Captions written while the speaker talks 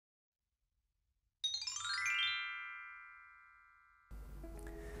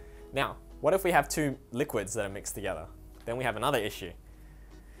Now, what if we have two liquids that are mixed together? Then we have another issue.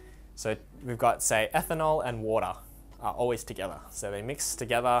 So we've got, say, ethanol and water are always together. So they mix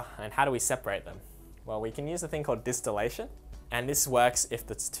together, and how do we separate them? Well, we can use a thing called distillation, and this works if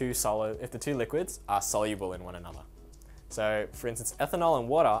the two liquids are soluble in one another. So for instance, ethanol and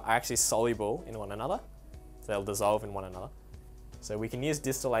water are actually soluble in one another, so they'll dissolve in one another. So we can use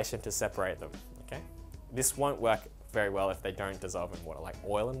distillation to separate them, okay? This won't work very well if they don't dissolve in water, like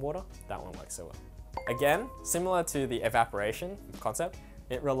oil and water, that won't work so well. Again, similar to the evaporation concept,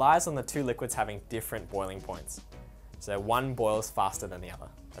 it relies on the two liquids having different boiling points. So one boils faster than the other,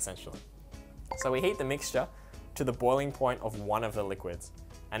 essentially. So we heat the mixture to the boiling point of one of the liquids,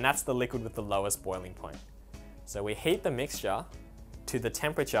 and that's the liquid with the lowest boiling point. So we heat the mixture to the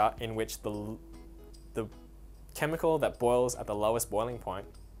temperature in which the chemical that boils at the lowest boiling point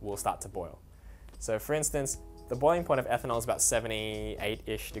will start to boil. So for instance, the boiling point of ethanol is about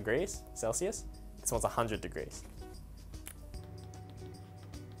 78-ish degrees Celsius. This one's 100 degrees.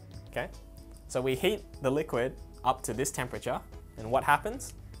 Okay, so we heat the liquid up to this temperature, and what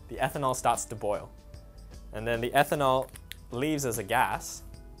happens? The ethanol starts to boil. And then the ethanol leaves as a gas,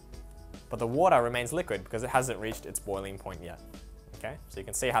 but the water remains liquid because it hasn't reached its boiling point yet. Okay, so you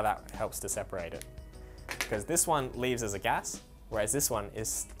can see how that helps to separate it. Because this one leaves as a gas, whereas this one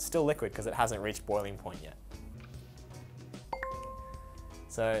is still liquid because it hasn't reached boiling point yet.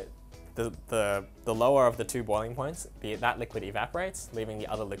 So the lower of the two boiling points, that liquid evaporates, leaving the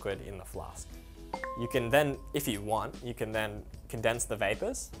other liquid in the flask. You can then, if you want, you can then condense the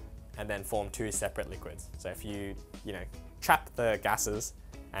vapors and then form two separate liquids. So if you trap the gases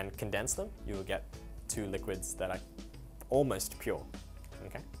and condense them, you will get two liquids that are almost pure,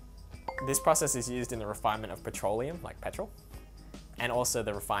 okay? This process is used in the refinement of petroleum, like petrol, and also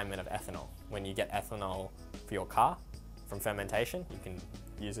the refinement of ethanol. When you get ethanol for your car from fermentation, you can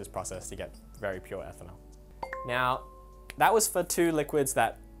use this process to get very pure ethanol. Now, that was for two liquids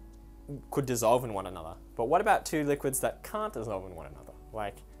that could dissolve in one another. But what about two liquids that can't dissolve in one another?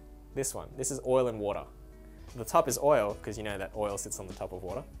 Like this one. This is oil and water. The top is oil, because you know that oil sits on the top of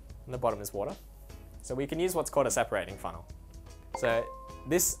water, and the bottom is water. So we can use what's called a separating funnel. So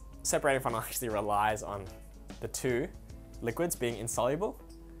this separating funnel actually relies on the two liquids being insoluble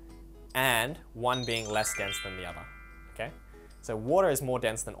and one being less dense than the other, okay? So water is more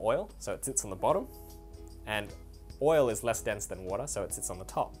dense than oil, so it sits on the bottom, and oil is less dense than water, so it sits on the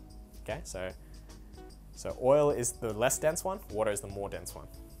top, okay? So oil is the less dense one, water is the more dense one.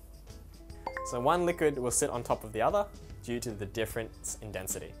 So one liquid will sit on top of the other due to the difference in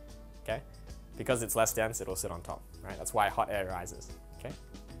density, okay? Because it's less dense, it will sit on top, right? That's why hot air rises, okay?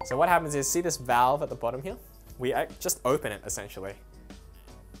 So what happens is, see this valve at the bottom here? We just open it, essentially.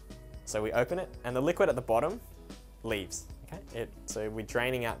 So we open it, and the liquid at the bottom leaves, okay? So we're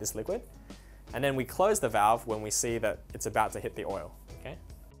draining out this liquid, and then we close the valve when we see that it's about to hit the oil, okay?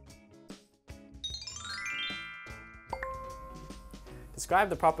 Describe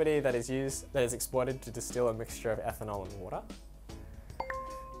the property that is exploited to distill a mixture of ethanol and water.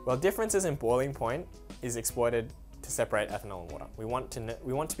 Well, differences in boiling point is exploited to separate ethanol and water. We want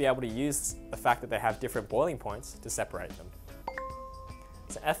to be able to use the fact that they have different boiling points to separate them.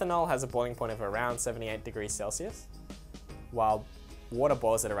 So ethanol has a boiling point of around 78 degrees Celsius, while water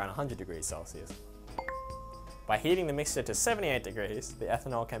boils at around 100 degrees Celsius. By heating the mixture to 78 degrees, the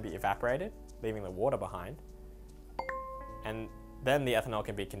ethanol can be evaporated, leaving the water behind, and then the ethanol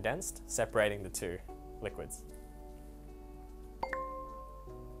can be condensed, separating the two liquids.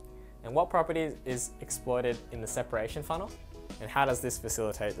 And what property is exploited in the separation funnel? And how does this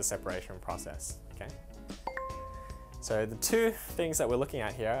facilitate the separation process? Okay. So the two things that we're looking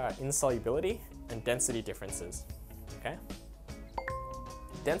at here are insolubility and density differences. Okay.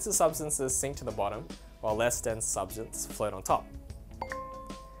 Denser substances sink to the bottom, while less dense substances float on top.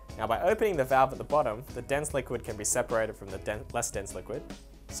 Now by opening the valve at the bottom, the dense liquid can be separated from the less dense liquid.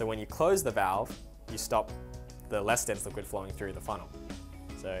 So when you close the valve, you stop the less dense liquid flowing through the funnel.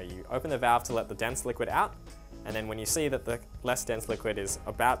 So you open the valve to let the dense liquid out, and then when you see that the less dense liquid is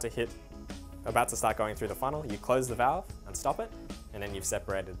about to start going through the funnel, you close the valve and stop it, and then you've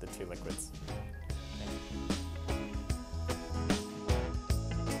separated the two liquids.